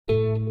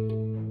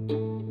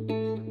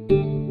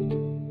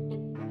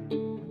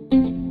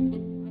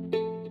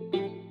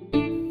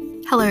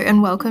Hello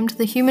and welcome to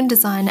the Human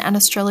Design and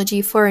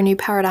Astrology for a New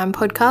Paradigm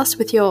podcast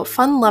with your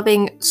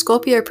fun-loving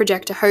Scorpio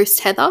projector host,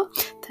 Heather.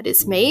 That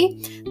is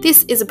me.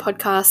 This is a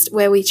podcast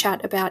where we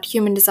chat about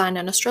human design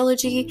and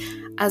astrology,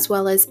 as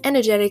well as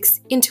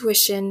energetics,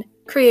 intuition,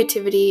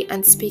 creativity,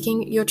 and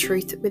speaking your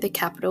truth with a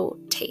capital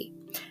T.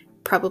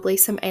 Probably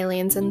some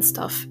aliens and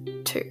stuff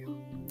too.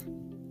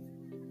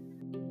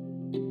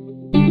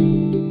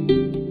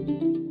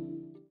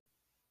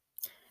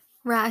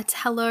 Right,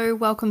 hello,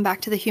 welcome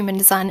back to the Human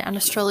Design and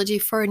Astrology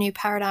for a New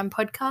Paradigm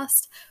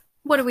podcast.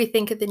 What do we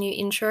think of the new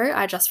intro?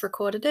 I just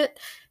recorded it.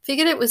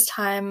 Figured it was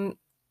time,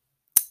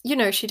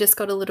 she just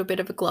got a little bit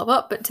of a glow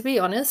up, but to be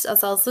honest,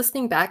 as I was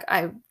listening back,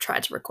 I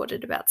tried to record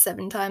it about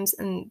 7 times,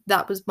 and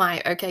that was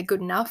my okay, good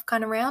enough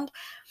kind of round.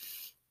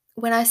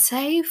 When I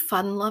say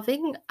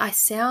fun-loving, I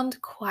sound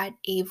quite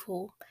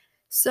evil.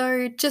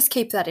 So just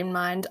keep that in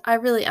mind. I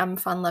really am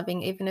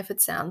fun-loving, even if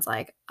it sounds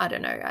like, I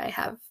don't know, I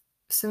have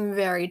some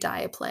very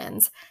dire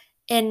plans.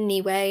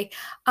 Anyway,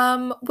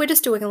 we're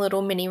just doing a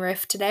little mini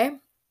riff today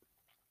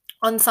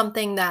on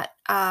something that,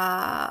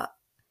 I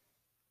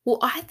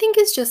think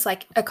is just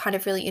like a kind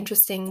of really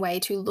interesting way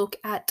to look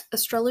at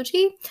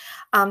astrology.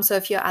 So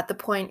if you're at the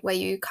point where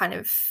you kind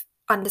of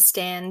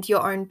understand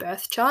your own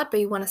birth chart, but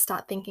you want to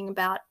start thinking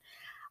about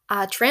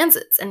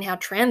transits and how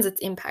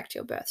transits impact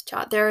your birth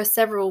chart. There are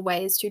several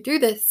ways to do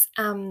this,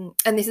 and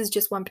this is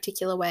just one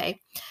particular way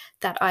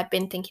that I've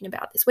been thinking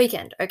about this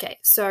weekend. Okay,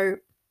 so,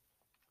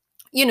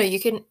 you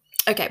can,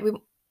 I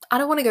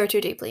don't want to go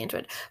too deeply into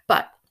it,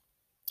 but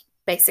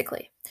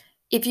basically,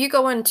 if you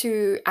go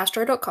into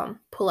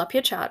astro.com, pull up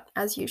your chart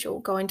as usual,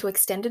 go into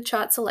extended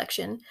chart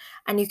selection,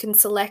 and you can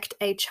select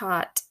a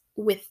chart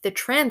with the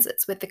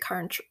transits, with the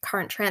current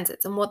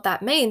transits. And what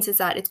that means is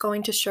that it's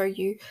going to show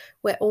you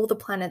where all the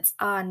planets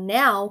are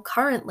now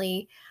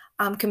currently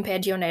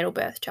compared to your natal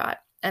birth chart.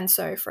 And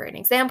so for an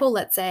example,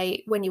 let's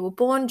say when you were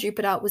born,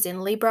 Jupiter was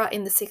in Libra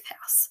in the 6th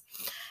house.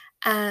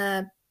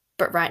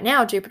 But right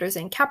now, Jupiter's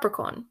in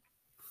Capricorn.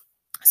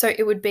 So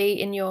it would be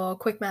in your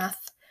quick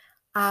math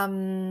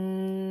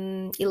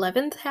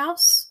 11th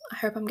house. I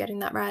hope I'm getting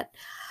that right.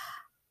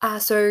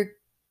 So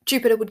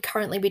Jupiter would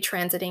currently be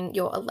transiting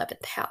your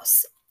 11th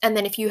house. And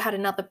then if you had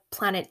another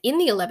planet in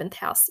the 11th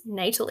house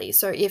natally,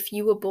 so if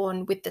you were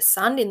born with the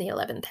sun in the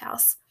 11th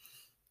house,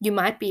 you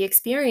might be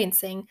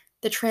experiencing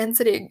the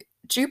transiting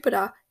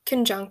Jupiter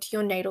conjunct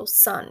your natal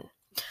sun.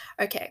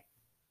 Okay,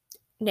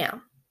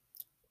 now,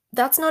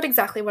 that's not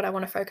exactly what I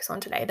want to focus on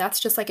today.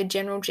 That's just like a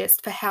general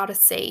gist for how to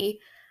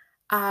see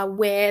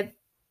where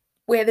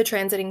the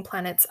transiting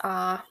planets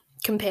are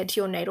compared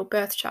to your natal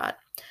birth chart.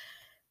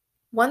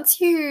 Once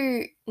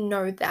you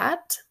know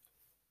that,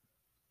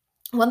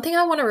 one thing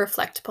I want to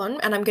reflect upon,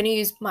 and I'm going to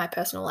use my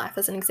personal life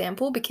as an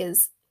example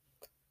because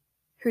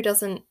who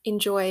doesn't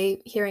enjoy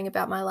hearing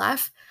about my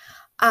life?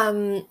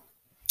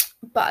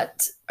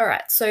 But, all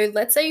right, so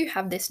let's say you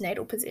have this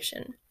natal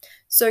position.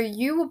 So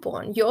you were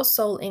born, your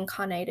soul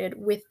incarnated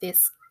with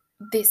this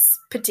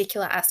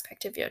particular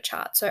aspect of your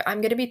chart. So I'm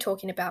going to be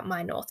talking about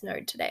my North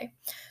Node today.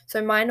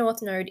 So my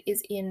North Node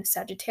is in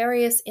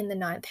Sagittarius in the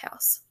 9th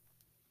house.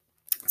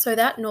 So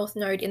that North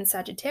Node in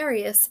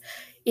Sagittarius,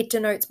 it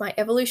denotes my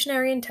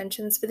evolutionary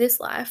intentions for this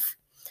life,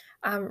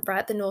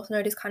 right? The North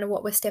Node is kind of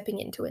what we're stepping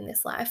into in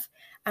this life.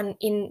 And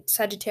in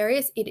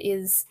Sagittarius, it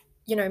is,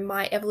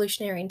 my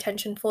evolutionary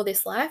intention for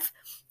this life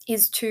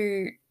is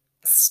to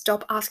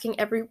stop asking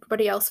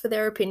everybody else for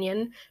their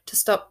opinion, to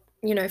stop,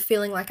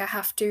 feeling like I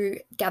have to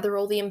gather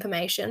all the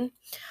information,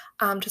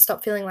 to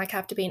stop feeling like I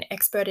have to be an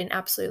expert in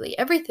absolutely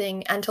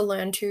everything, and to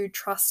learn to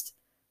trust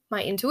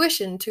my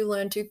intuition, to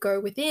learn to go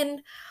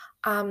within,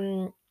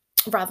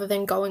 rather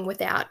than going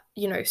without,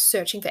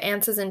 searching for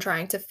answers and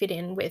trying to fit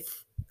in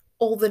with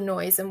all the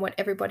noise and what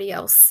everybody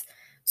else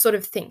sort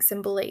of thinks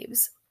and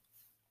believes.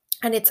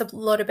 And it's a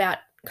lot about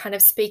kind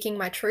of speaking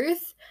my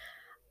truth.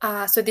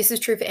 So this is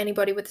true for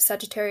anybody with the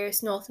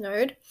Sagittarius North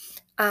Node.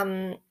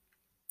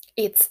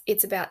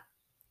 It's about,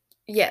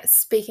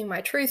 speaking my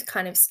truth,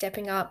 kind of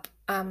stepping up.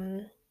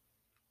 And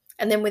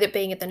then with it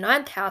being at the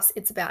 9th house,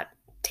 it's about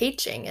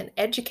teaching and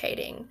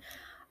educating,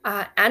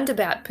 and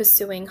about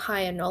pursuing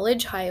higher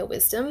knowledge, higher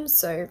wisdom.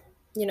 So,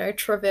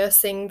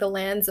 traversing the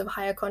lands of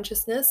higher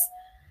consciousness,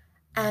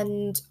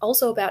 and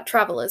also about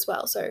travel as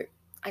well. So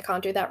I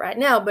can't do that right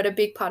now, but a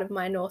big part of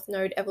my North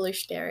Node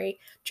evolutionary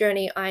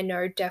journey, I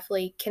know,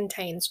 definitely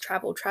contains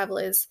travel. Travel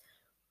is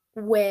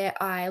where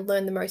I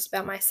learn the most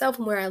about myself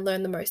and where I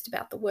learn the most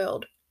about the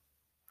world.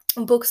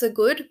 Books are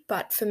good,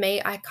 but for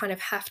me, I kind of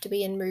have to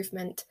be in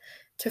movement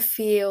to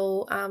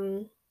feel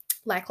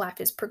like life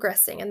is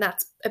progressing. And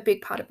that's a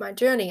big part of my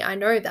journey. I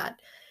know that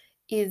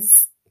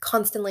is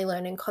constantly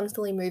learning,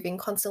 constantly moving,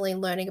 constantly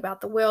learning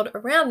about the world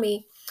around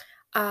me,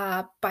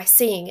 by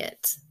seeing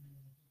it,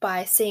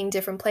 by seeing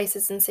different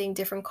places and seeing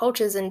different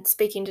cultures and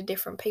speaking to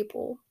different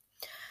people.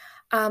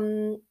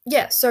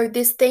 So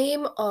this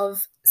theme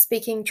of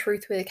speaking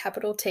truth with a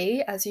capital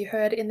T, as you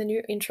heard in the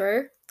new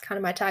intro, kind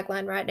of my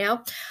tagline right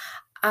now,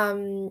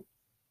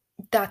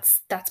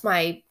 that's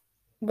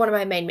one of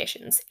my main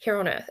missions here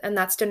on Earth, and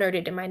that's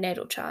denoted in my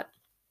natal chart.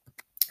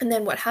 And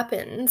then what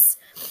happens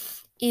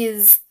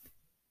is,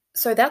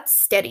 so that's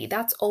steady,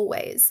 that's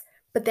always.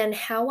 But then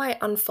how I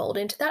unfold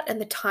into that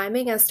and the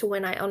timing as to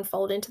when I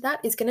unfold into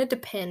that is going to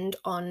depend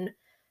on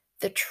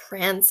the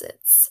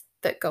transits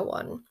that go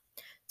on.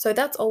 So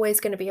that's always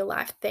going to be a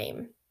life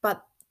theme.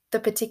 But the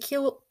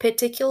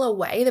particular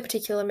way, the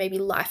particular maybe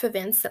life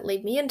events that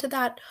lead me into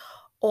that,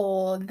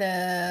 or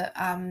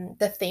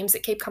the themes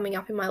that keep coming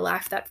up in my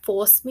life that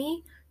force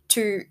me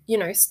to,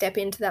 step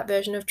into that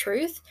version of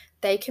truth,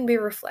 they can be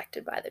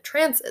reflected by the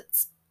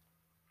transits.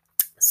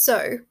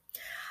 So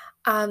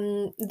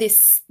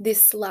this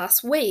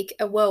last week,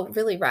 well,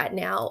 really right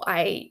now,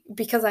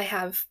 because I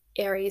have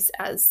Aries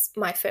as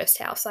my first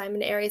house, I'm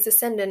an Aries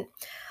ascendant.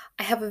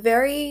 I have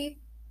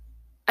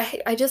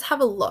I just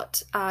have a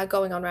lot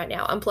going on right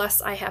now, and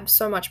plus I have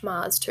so much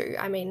Mars too.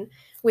 I mean,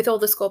 with all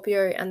the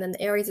Scorpio and then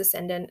the Aries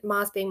ascendant,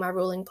 Mars being my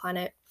ruling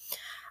planet.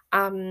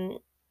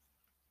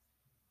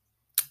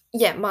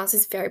 Yeah, Mars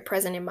is very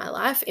present in my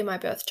life, in my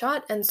birth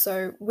chart. And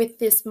so with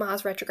this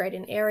Mars retrograde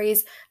in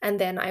Aries, and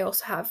then I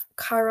also have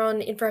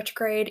Chiron in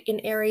retrograde in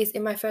Aries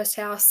in my first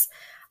house,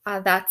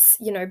 that's,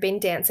 been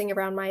dancing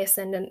around my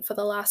ascendant for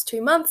the last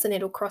 2 months, and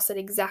it'll cross it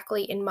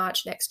exactly in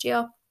March next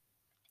year.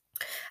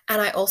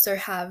 And I also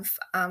have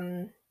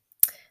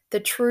the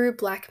true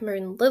Black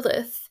Moon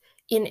Lilith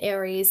in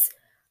Aries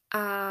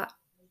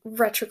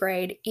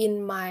retrograde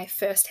in my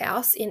first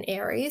house in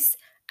Aries.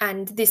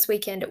 And this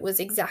weekend it was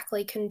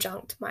exactly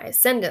conjunct my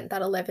ascendant,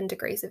 that 11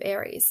 degrees of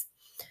Aries.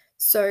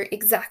 So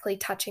exactly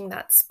touching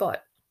that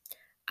spot,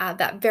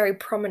 that very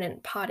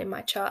prominent part in my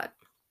chart.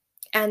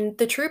 And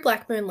the true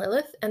Black Moon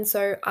Lilith. And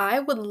so I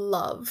would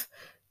love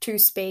to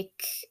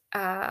speak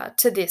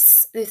to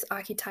this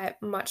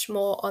archetype much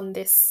more on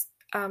this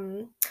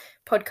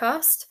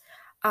podcast.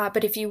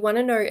 But if you want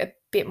to know a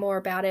bit more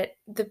about it,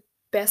 the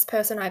best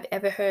person I've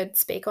ever heard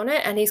speak on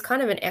it, and he's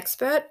kind of an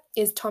expert,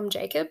 is Tom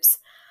Jacobs.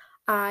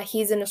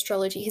 He's an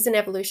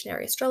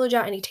evolutionary astrologer,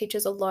 and he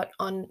teaches a lot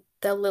on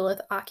the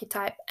Lilith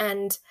archetype.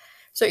 And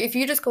so if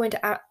you just go into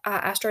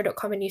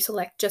astro.com and you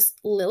select just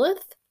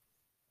Lilith,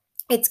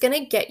 it's going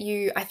to get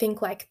you, I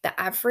think, like the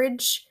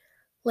average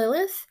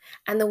Lilith.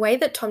 And the way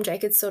that Tom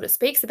Jacobs sort of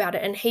speaks about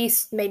it, and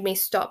he's made me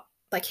stop,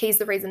 like he's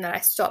the reason that I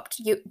stopped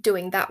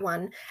doing that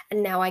one.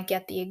 And now I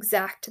get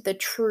the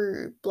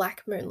true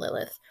Black Moon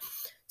Lilith.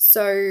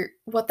 So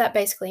what that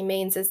basically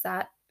means is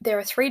that there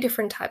are 3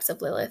 different types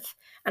of Lilith.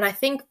 And I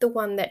think the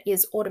one that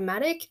is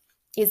automatic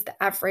is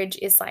the average,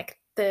 is like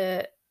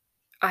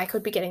I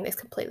could be getting this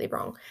completely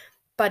wrong,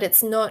 but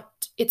it's not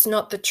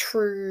the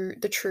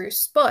true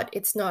spot.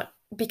 It's not,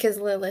 because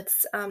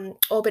Lilith's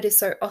orbit is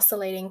so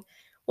oscillating.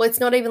 Well,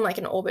 it's not even like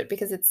an orbit,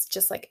 because it's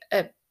just like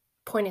a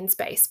point in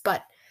space,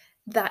 but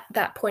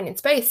that point in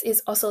space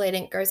is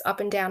oscillating, it goes up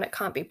and down, it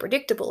can't be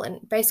predictable.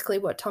 And basically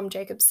what Tom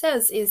Jacobs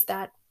says is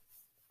that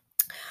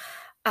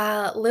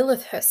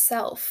Lilith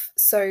herself,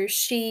 so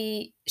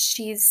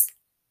she's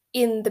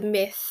in the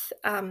myth,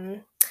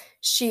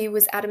 she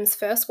was Adam's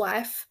first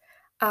wife,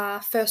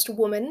 first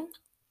woman,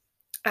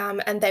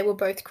 and they were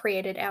both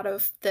created out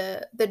of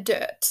the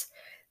dirt,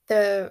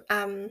 the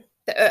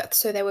earth.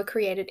 So they were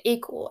created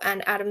equal,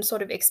 and Adam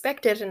sort of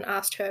expected and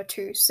asked her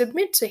to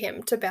submit to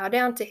him, to bow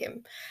down to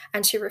him,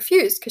 and she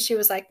refused, because she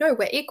was like, no,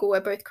 we're equal,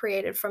 we're both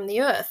created from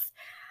the earth.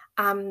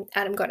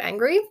 Adam got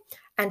angry,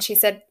 and she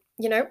said,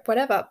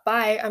 whatever,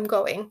 bye, I'm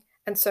going.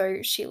 And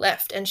so she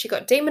left, and she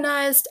got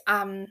demonized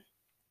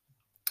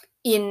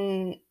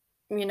in,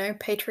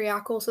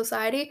 patriarchal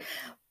society.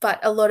 But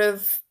a lot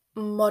of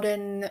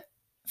modern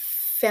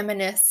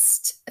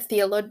feminist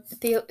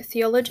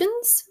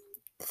theologians,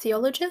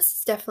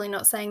 theologists, definitely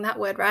not saying that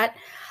word right,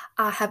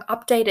 have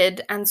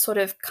updated and sort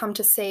of come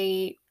to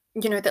see,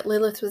 that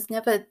Lilith was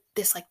never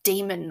this like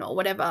demon or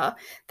whatever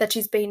that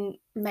she's been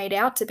made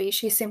out to be.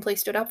 She simply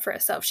stood up for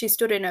herself. She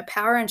stood in her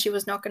power, and she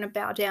was not going to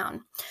bow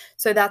down.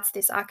 So that's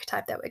this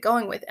archetype that we're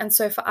going with. And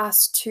so for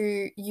us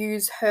to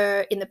use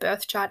her in the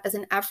birth chart as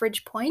an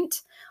average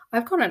point,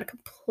 I've gone on a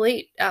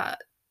complete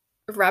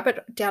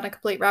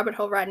rabbit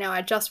hole right now.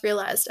 I just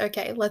realized,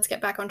 okay, let's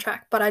get back on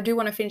track. But I do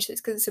want to finish this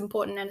because it's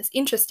important and it's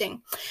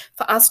interesting.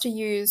 For us to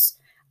use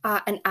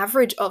an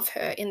average of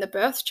her in the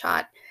birth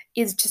chart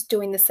is just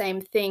doing the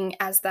same thing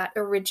as that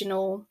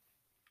original,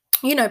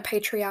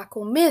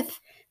 patriarchal myth,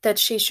 that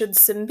she should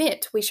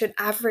submit. We should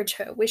average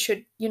her. We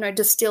should,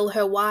 distill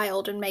her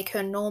wild and make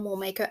her normal,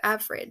 make her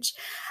average.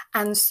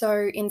 And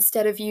so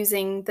instead of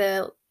using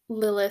the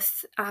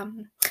Lilith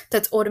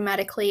that's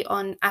automatically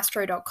on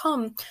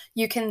astro.com,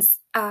 you can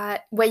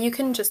where you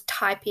can just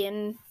type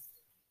in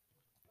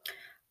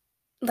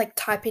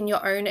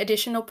your own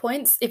additional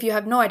points. If you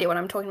have no idea what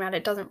I'm talking about,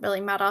 it doesn't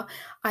really matter.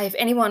 If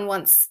anyone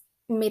wants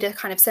me to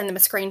kind of send them a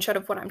screenshot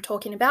of what I'm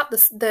talking about,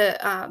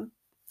 the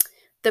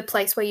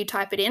place where you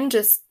type it in,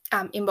 just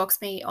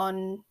inbox me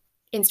on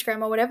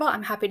Instagram or whatever.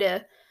 I'm happy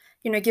to,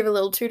 give a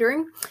little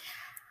tutoring.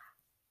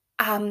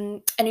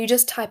 And you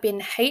just type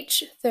in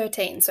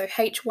H13, so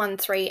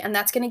H13, and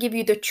that's going to give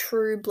you the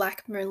true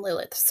Black Moon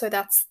Lilith. So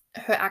that's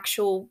her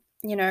actual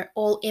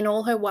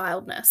all her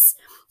wildness.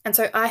 And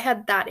so I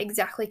had that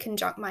exactly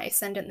conjunct my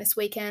ascendant this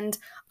weekend,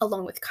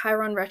 along with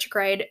Chiron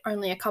retrograde,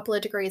 only a couple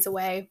of degrees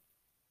away,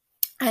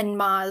 and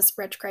Mars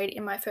retrograde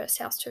in my first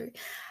house too.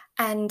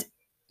 And,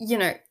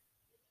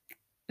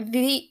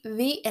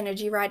 the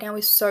energy right now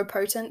is so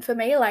potent for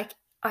me. Like,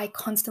 I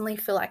constantly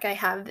feel like I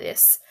have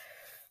this,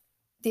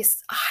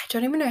 I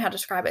don't even know how to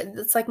describe it.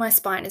 It's like my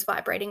spine is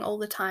vibrating all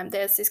the time.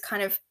 There's this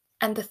kind of,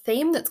 and the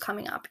theme that's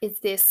coming up is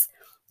this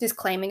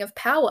claiming of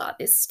power,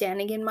 this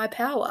standing in my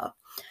power,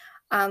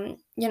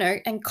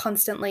 and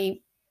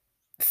constantly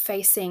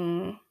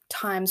facing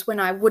times when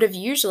I would have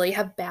usually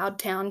have bowed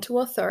down to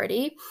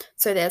authority.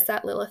 So there's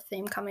that Lilith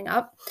theme coming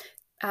up.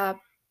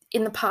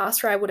 In the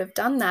past where I would have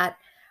done that,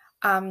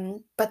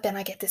 but then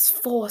I get this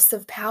force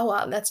of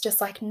power that's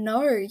just like,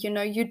 no,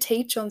 you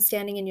teach on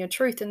standing in your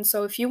truth. And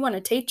so if you want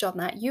to teach on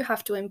that, you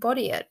have to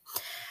embody it.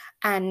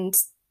 And,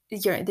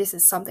 this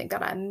is something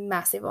that I'm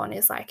massive on,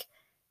 is like,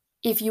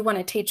 if you want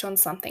to teach on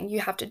something,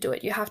 you have to do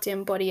it. You have to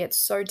embody it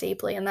so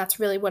deeply. And that's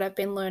really what I've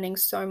been learning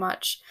so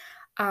much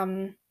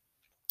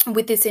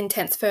with this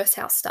intense first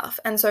house stuff.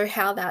 And so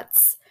how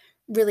that's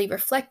really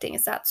reflecting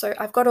is that, so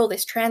I've got all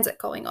this transit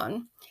going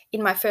on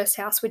in my first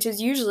house, which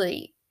is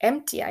usually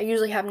empty. I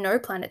usually have no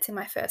planets in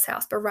my first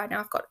house, but right now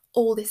I've got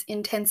all this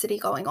intensity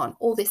going on,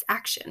 all this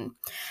action.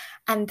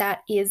 And that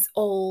is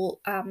all,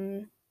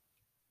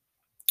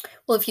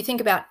 well, if you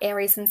think about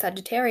Aries and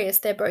Sagittarius,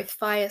 they're both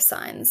fire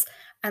signs.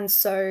 And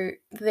so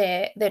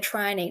they're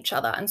trying each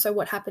other. And so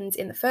what happens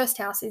in the first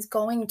house is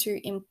going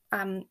to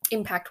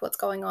impact what's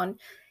going on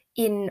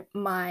in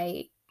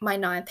my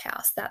ninth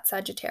house, that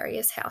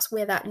Sagittarius house,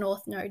 where that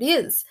North Node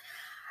is.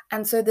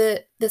 And so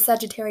the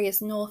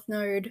Sagittarius North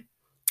Node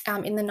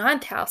in the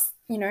ninth house,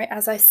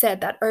 as I said,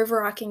 that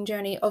overarching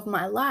journey of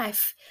my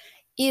life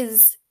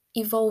is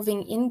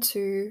evolving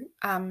into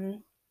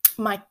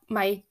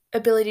my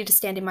ability to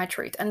stand in my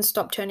truth and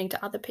stop turning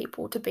to other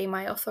people to be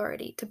my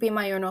authority, to be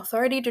my own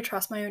authority, to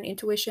trust my own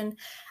intuition,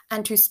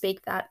 and to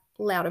speak that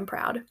loud and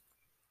proud.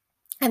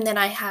 And then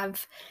I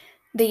have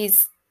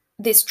this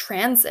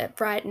transit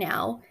right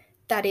now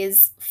that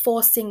is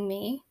forcing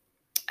me,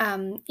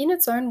 in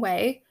its own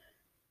way,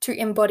 to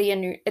embody a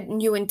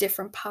new and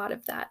different part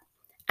of that.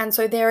 And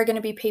so there are going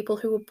to be people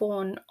who were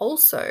born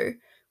also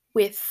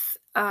with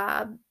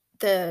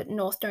the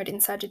North Node in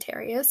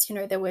Sagittarius.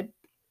 There were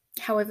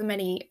however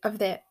many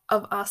of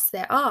us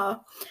there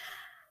are,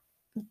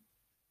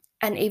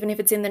 and even if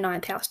it's in the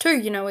ninth house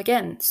too,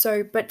 again.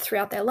 So, but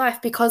throughout their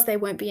life, because they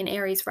won't be in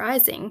Aries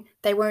rising,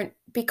 they won't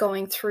be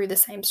going through the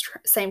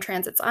same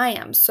transits I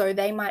am. So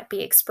they might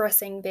be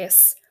expressing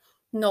this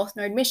North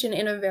Node mission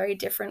in a very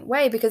different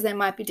way, because there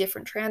might be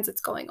different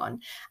transits going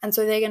on. And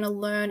so they're going to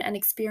learn and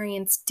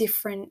experience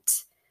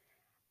different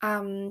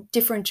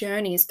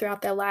journeys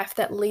throughout their life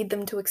that lead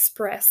them to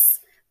express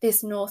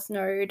this North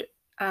Node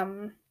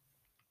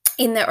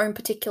in their own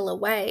particular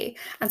way.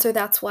 And so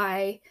that's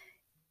why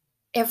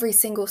every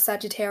single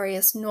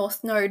Sagittarius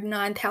North Node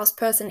ninth house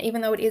person,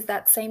 even though it is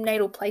that same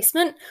natal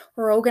placement,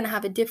 we're all going to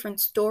have a different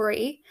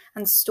story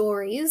and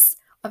stories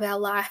of our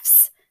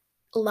lives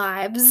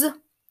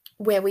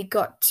where we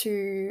got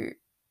to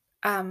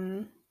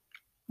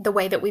the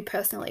way that we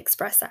personally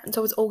express that. And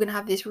so it's all going to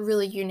have this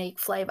really unique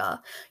flavor,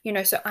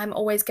 so I'm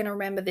always going to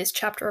remember this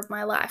chapter of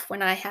my life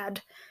when I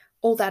had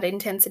all that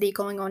intensity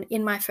going on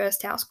in my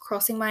first house,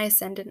 crossing my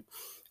ascendant.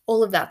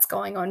 All of that's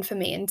going on for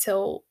me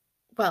until,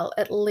 well,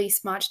 at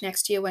least March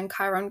next year, when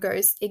Chiron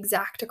goes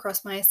exact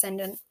across my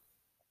ascendant.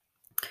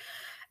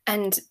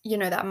 And,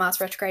 that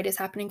Mars retrograde is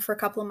happening for a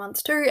couple of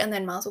months too, and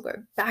then Mars will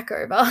go back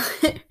over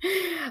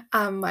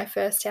my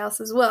first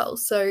house as well.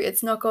 So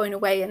it's not going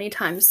away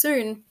anytime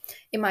soon.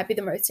 It might be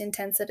the most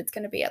intense that it's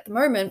going to be at the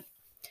moment.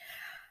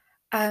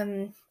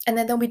 And then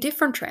there'll be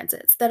different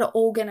transits that are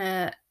all going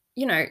to,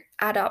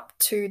 add up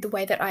to the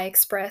way that I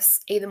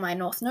express either my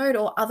North Node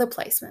or other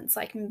placements.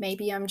 Like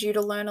maybe I'm due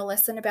to learn a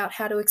lesson about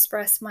how to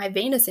express my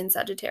Venus in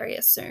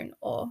Sagittarius soon,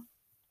 or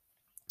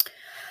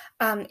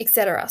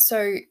etc.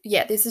 So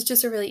yeah, this is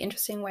just a really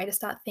interesting way to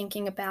start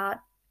thinking about,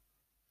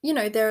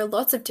 there are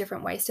lots of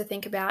different ways to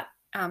think about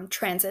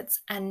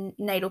transits and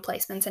natal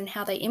placements and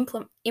how they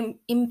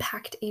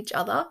impact each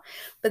other.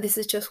 But this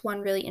is just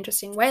one really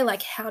interesting way.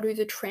 Like, how do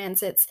the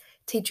transits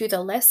teach you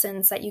the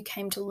lessons that you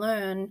came to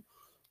learn,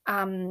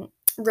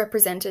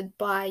 represented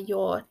by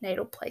your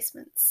natal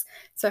placements?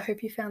 So I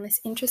hope you found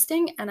this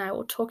interesting, and I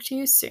will talk to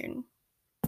you soon.